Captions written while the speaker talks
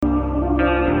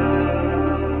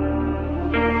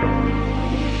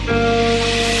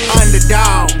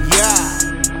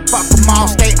them all,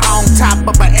 stay on top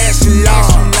of an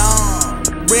echelon.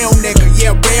 Real nigga,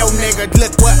 yeah, real nigga,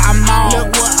 look what I'm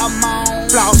on.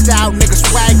 Flossed out, nigga,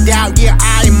 swagged out, yeah,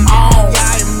 I am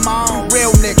on.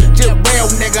 Real nigga, just real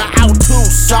nigga, out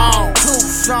Tucson.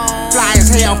 Fly as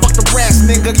hell, fuck the rest,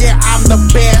 nigga, yeah, I'm the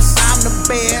best.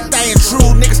 Staying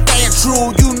true, nigga, staying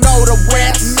true, you know the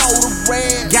rest.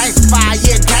 Gangsta,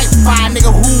 yeah, gangsta,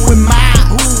 nigga, who am I?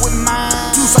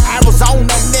 Tucson,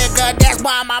 Arizona, nigga, that's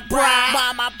why my pride.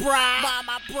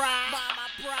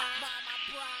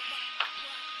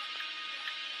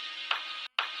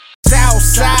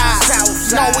 Southside,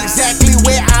 know exactly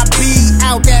where I be.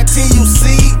 Out that TUC,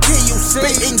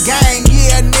 spitting gang,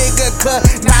 yeah, nigga,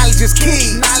 cause knowledge is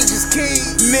key.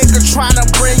 Nigga tryna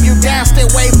bring you down, stay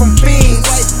away from fiends.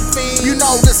 You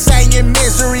know the saying,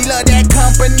 misery, love that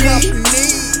company.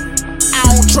 I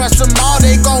don't trust them all,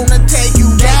 they gonna take you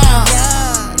down.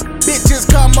 Bitches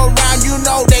come around, you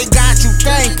know they got you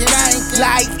thinking.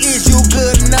 Like, is you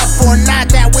good enough or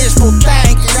not? That wishful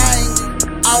thinking.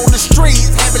 On the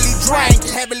streets, heavily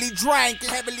drank.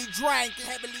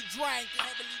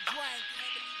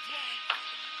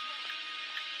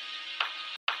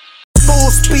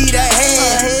 Full speed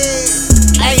ahead,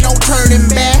 ain't no turning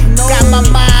back. Got my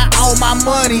mind on my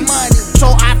money,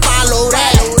 so I follow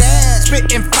that.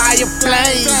 Spitting fire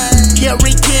flame, yeah,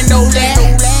 rekindle that.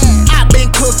 I been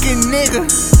cooking, nigga,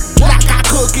 like I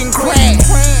cooking crack.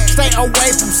 Stay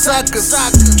away from suckers,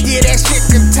 yeah, that shit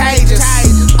contagious.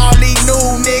 All these new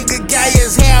nigga gay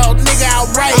as hell, nigga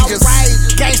outrageous.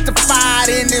 Gangsta-fied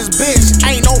in this bitch,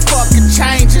 ain't no fucking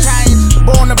changes.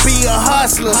 Born to be a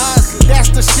hustler, that's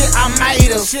the shit I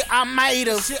made of.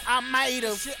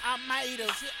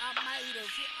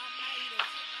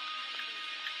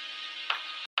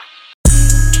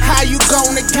 How you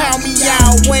gonna count me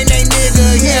out when they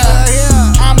nigga here?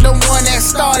 I'm the one that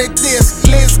started this,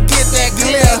 let's get that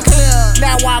clear.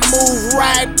 Now I move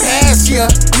right past ya,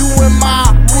 you in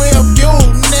my real view,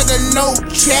 nigga, no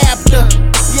chapter.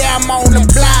 Yeah, I'm on the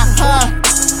block,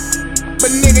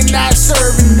 but nigga not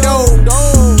serving dope.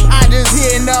 I just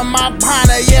hitting up my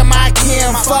partner, yeah, my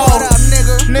kinfolk.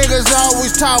 Niggas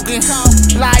always talking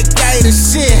like they the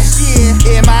shit.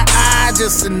 In my eye,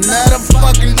 just another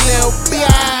fucking little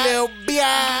bi.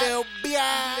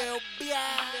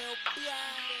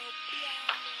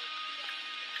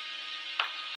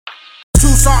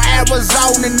 Tucson,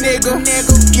 Arizona, nigga.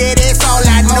 Yeah, that's all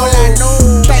I know.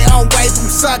 Stay away from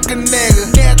sucker, nigga.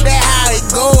 That's how it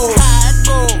goes.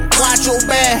 Watch your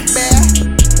back,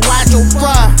 watch your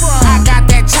front. I got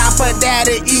that chopper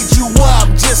that'll eat you up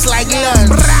just like lunch.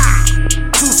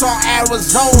 Tucson,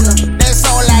 Arizona, that's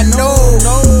all I know.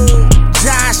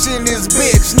 Josh in this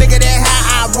bitch, nigga, that's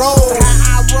how I roll.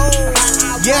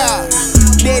 Yeah,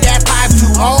 that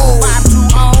 520.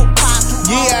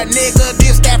 Yeah, nigga,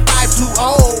 this that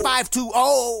 520.